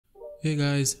Hey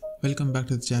guys, welcome back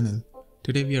to the channel.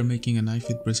 Today we are making a knife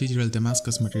with procedural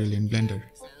Damascus material in Blender.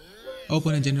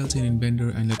 Open a general scene in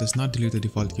Blender and let us not delete the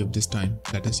default cube this time,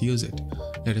 let us use it.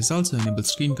 Let us also enable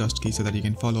screencast key so that you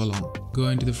can follow along. Go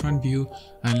into the front view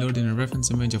and load in a reference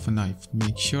image of a knife.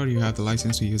 Make sure you have the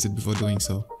license to use it before doing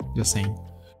so, just saying.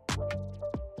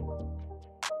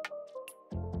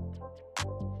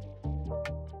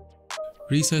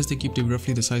 Resize the cube to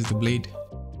roughly the size of the blade.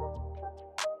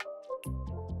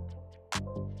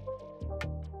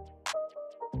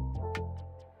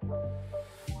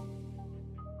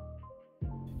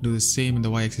 Do the same in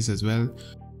the y-axis as well.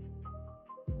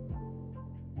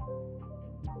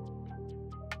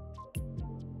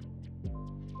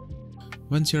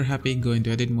 Once you're happy, go into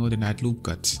edit mode and add loop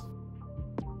cuts.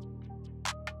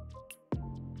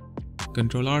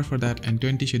 Ctrl R for that and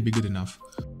 20 should be good enough.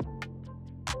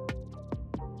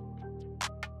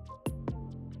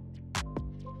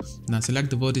 Now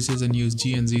select the vertices and use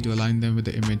G and Z to align them with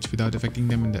the image without affecting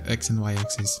them in the X and Y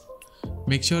axis.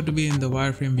 Make sure to be in the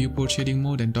wireframe viewport shading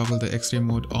mode and toggle the X-ray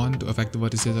mode on to affect the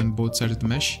vertices on both sides of the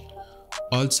mesh.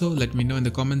 Also, let me know in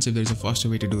the comments if there is a faster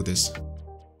way to do this.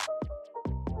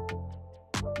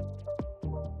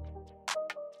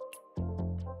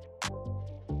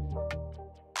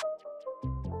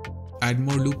 Add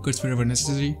more loop cuts wherever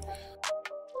necessary.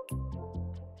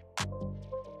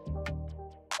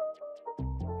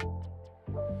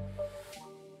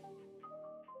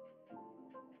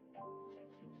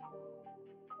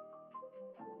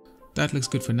 That looks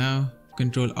good for now.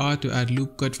 Ctrl R to add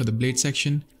loop cut for the blade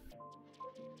section.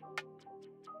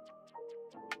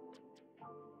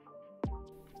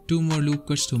 Two more loop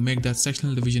cuts to make that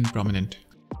sectional division prominent.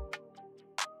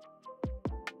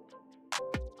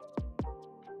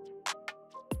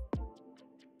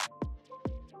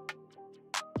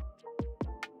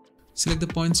 Select the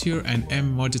points here and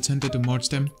M merge at center to merge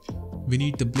them. We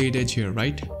need the blade edge here,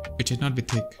 right? It should not be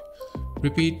thick.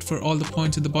 Repeat for all the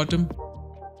points at the bottom.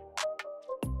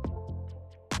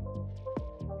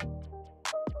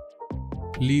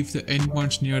 Leave the end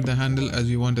points near the handle as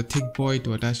we want a thick buoy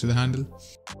to attach to the handle.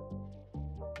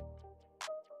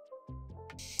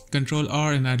 Ctrl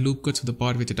R and add loop cuts for the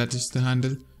part which attaches to the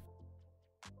handle.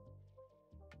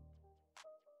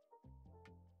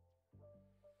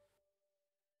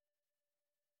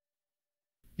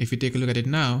 If you take a look at it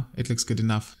now, it looks good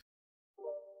enough.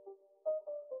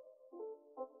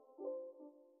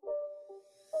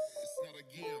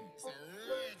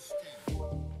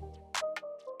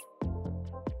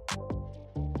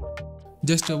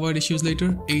 Just to avoid issues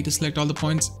later, A to select all the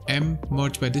points, M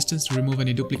merge by distance to remove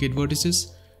any duplicate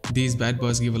vertices. These bad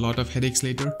boys give a lot of headaches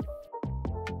later.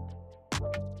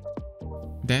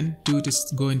 Then 2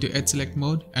 to go into edge select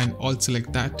mode and alt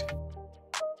select that.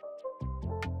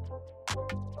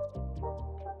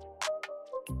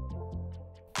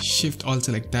 Shift alt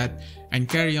select that and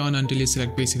carry on until you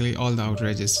select basically all the outer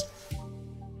edges.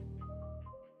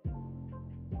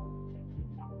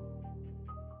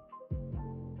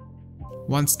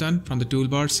 Once done, from the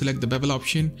toolbar, select the bevel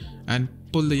option and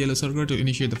pull the yellow circle to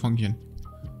initiate the function.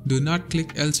 Do not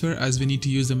click elsewhere as we need to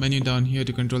use the menu down here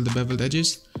to control the beveled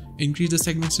edges. Increase the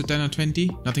segments to 10 or 20,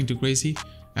 nothing too crazy,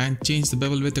 and change the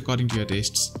bevel width according to your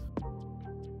tastes.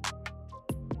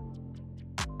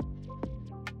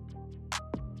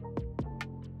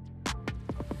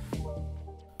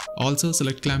 Also,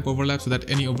 select clamp overlap so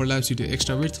that any overlaps due to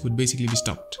extra width would basically be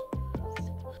stopped.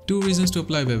 2 reasons to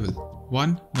apply bevel.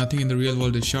 1. Nothing in the real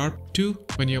world is sharp. 2.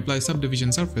 When you apply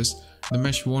subdivision surface, the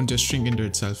mesh won't just shrink into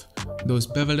itself. Those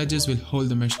beveled edges will hold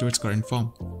the mesh to its current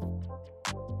form.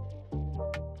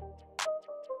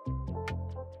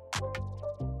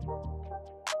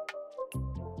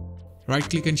 Right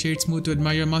click and shade smooth to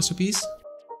admire your masterpiece.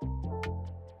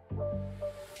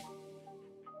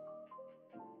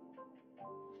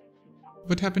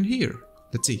 What happened here?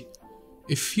 Let's see.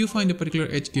 If you find a particular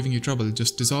edge giving you trouble,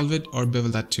 just dissolve it or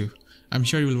bevel that too. I'm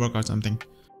sure you will work out something.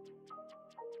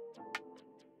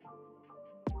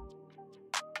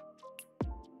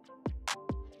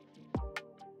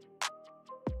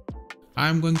 I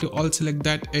am going to alt select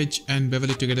that edge and bevel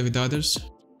it together with the others.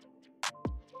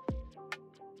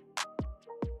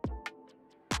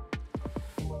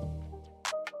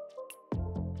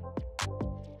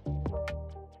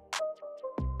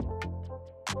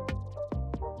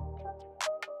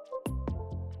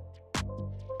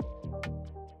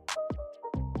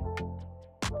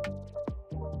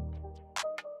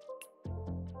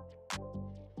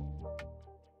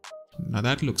 Now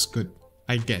that looks good.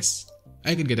 I guess.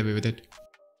 I could get away with it.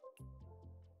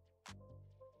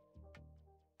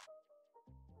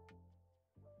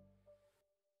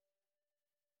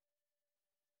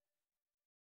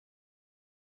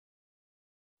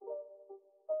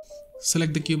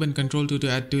 Select the cube and Ctrl 2 to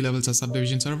add 2 levels of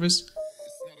subdivision surface.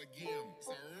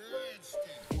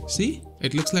 See?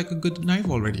 It looks like a good knife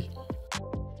already.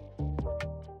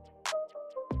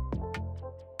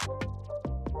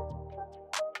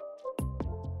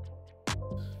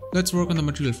 Let's work on the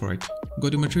material for it. Go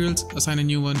to Materials, assign a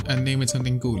new one and name it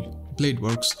something cool. Blade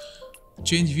works.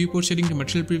 Change viewport shading to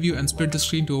Material Preview and split the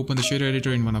screen to open the shader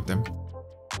editor in one of them.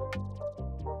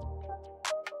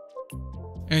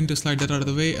 And to slide that out of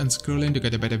the way and scroll in to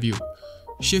get a better view.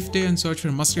 Shift A and search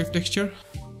for Musgrave texture.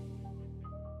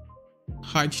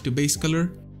 Height to base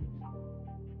color.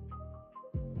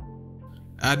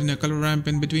 Add in a color ramp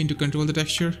in between to control the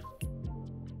texture.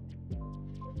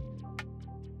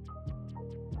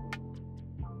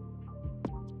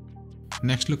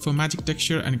 Next, look for magic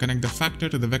texture and connect the factor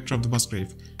to the vector of the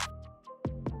Musgrave.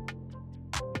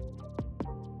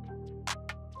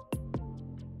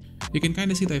 You can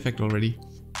kinda see the effect already.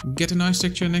 Get a noise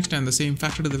texture next and the same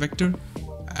factor to the vector,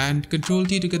 and Ctrl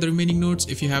T to get the remaining nodes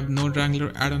if you have Node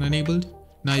Wrangler add-on enabled.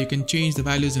 Now you can change the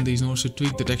values in these nodes to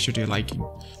tweak the texture to your liking.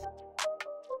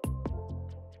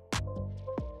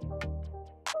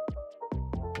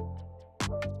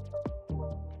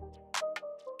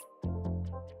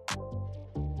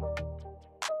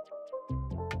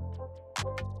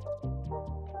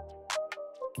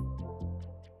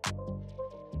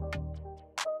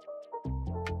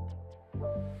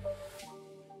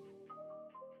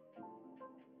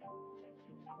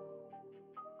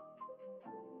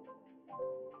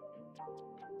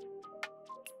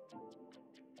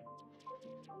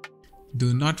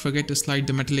 Do not forget to slide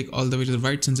the metallic all the way to the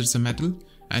right since it's a metal,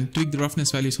 and tweak the roughness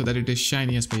value so that it is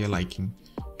shiny as per your liking.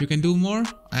 You can do more,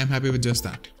 I am happy with just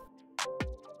that.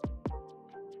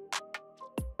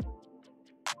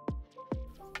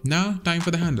 Now time for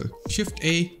the handle. Shift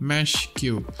A, Mesh,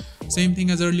 Cube. Same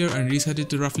thing as earlier and reset it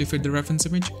to roughly fit the reference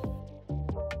image.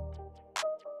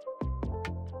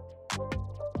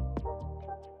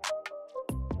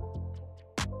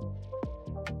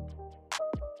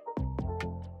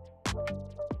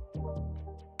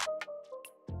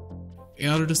 In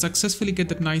order to successfully get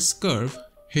that nice curve,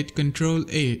 hit Ctrl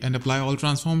A and apply all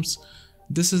transforms.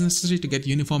 This is necessary to get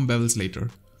uniform bevels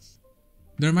later.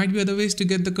 There might be other ways to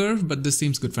get the curve, but this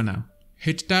seems good for now.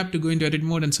 Hit Tab to go into edit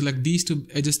mode and select these two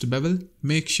edges to bevel.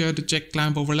 Make sure to check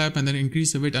clamp overlap and then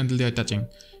increase the width until they are touching.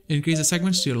 Increase the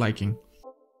segments to your liking.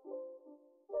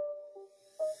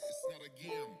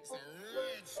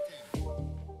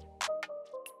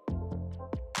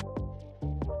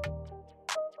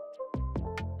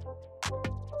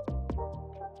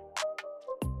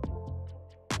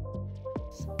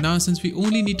 Now since we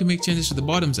only need to make changes to the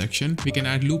bottom section, we can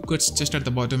add loop cuts just at the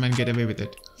bottom and get away with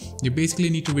it. You basically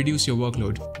need to reduce your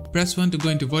workload. Press 1 to go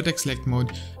into vertex select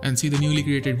mode and see the newly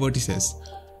created vertices.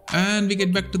 And we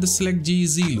get back to the select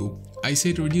GZ loop. I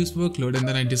say to reduce workload and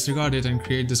then I disregard it and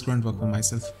create this grunt work for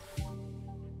myself.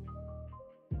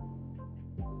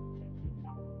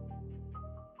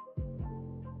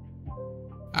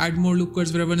 Add more loop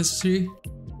cuts wherever necessary.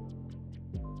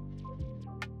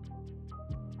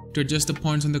 To adjust the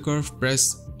points on the curve,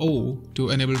 press O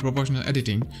to enable proportional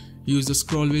editing. Use the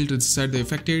scroll wheel to decide the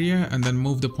effect area and then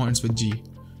move the points with G.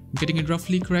 Getting it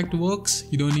roughly correct works,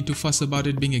 you don't need to fuss about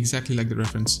it being exactly like the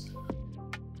reference.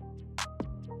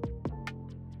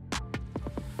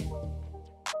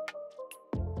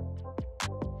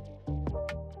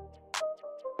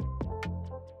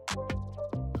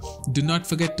 Do not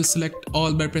forget to select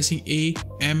all by pressing A,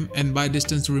 M and by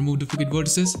distance to remove duplicate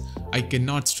vertices. I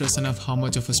cannot stress enough how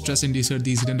much of a stress inducer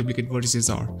these hidden duplicate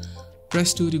vertices are.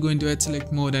 Press 2 to go into edge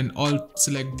select mode and alt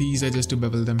select these edges to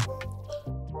bevel them.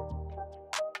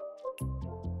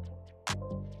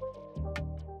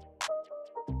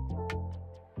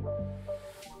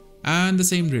 And the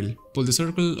same drill. Pull the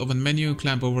circle, open menu,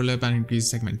 clamp overlap and increase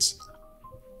segments.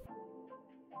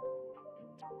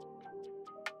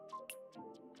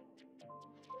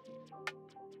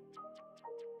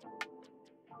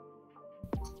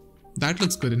 That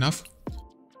looks good enough.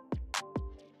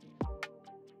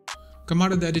 Come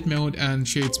out of the edit mode and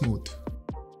shade smooth.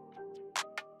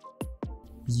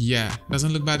 Yeah,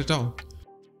 doesn't look bad at all.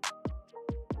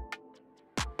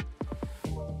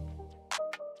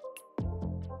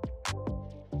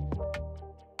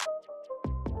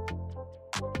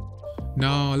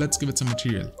 Now let's give it some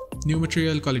material. New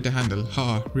material, call it a handle.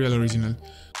 Haha, real original.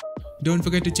 Don't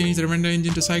forget to change the render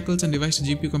engine to cycles and device to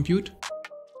GPU compute.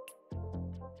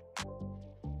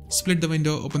 Split the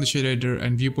window, open the shade editor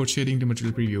and viewport shading to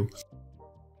material preview.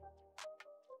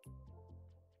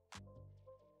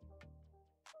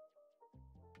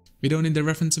 We don't need the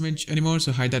reference image anymore,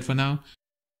 so hide that for now.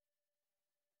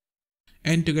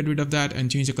 N to get rid of that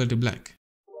and change the color to black.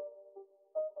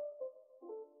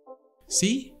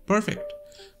 See? Perfect.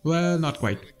 Well, not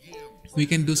quite. We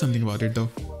can do something about it though.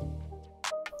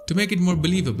 To make it more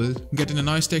believable, get in a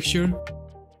noise texture.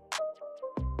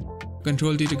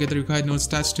 Ctrl T to get the required nodes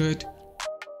attached to it.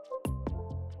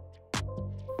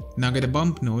 Now get a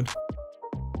bump node.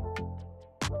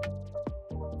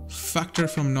 Factor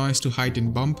from noise to height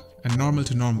in bump and normal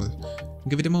to normal.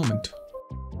 Give it a moment.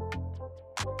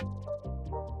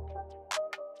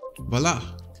 Voila!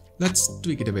 Let's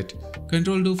tweak it a bit.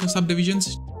 Ctrl do for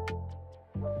subdivisions.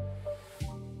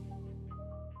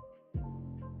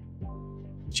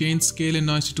 Change scale in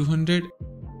noise to 200.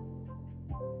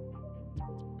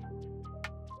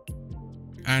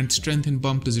 And strength in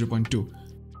bump to 0.2.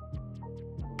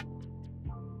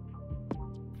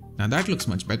 Now that looks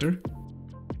much better.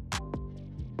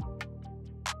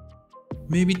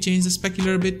 Maybe change the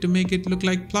specular a bit to make it look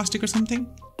like plastic or something?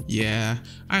 Yeah,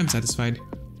 I am satisfied.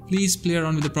 Please play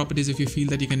around with the properties if you feel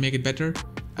that you can make it better,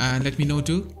 and let me know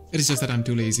too. It is just that I'm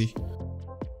too lazy.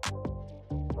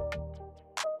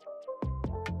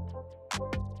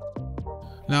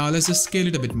 Now let's just scale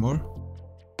it a bit more.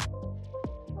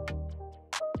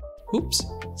 Oops.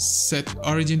 Set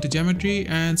origin to geometry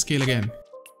and scale again.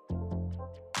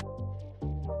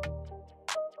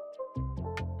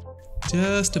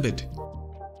 Just a bit.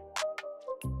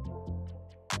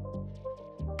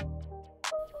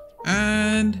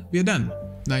 And we are done.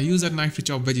 Now use that knife to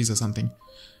chop veggies or something.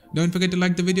 Don't forget to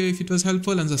like the video if it was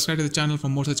helpful and subscribe to the channel for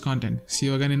more such content. See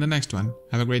you again in the next one.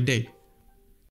 Have a great day.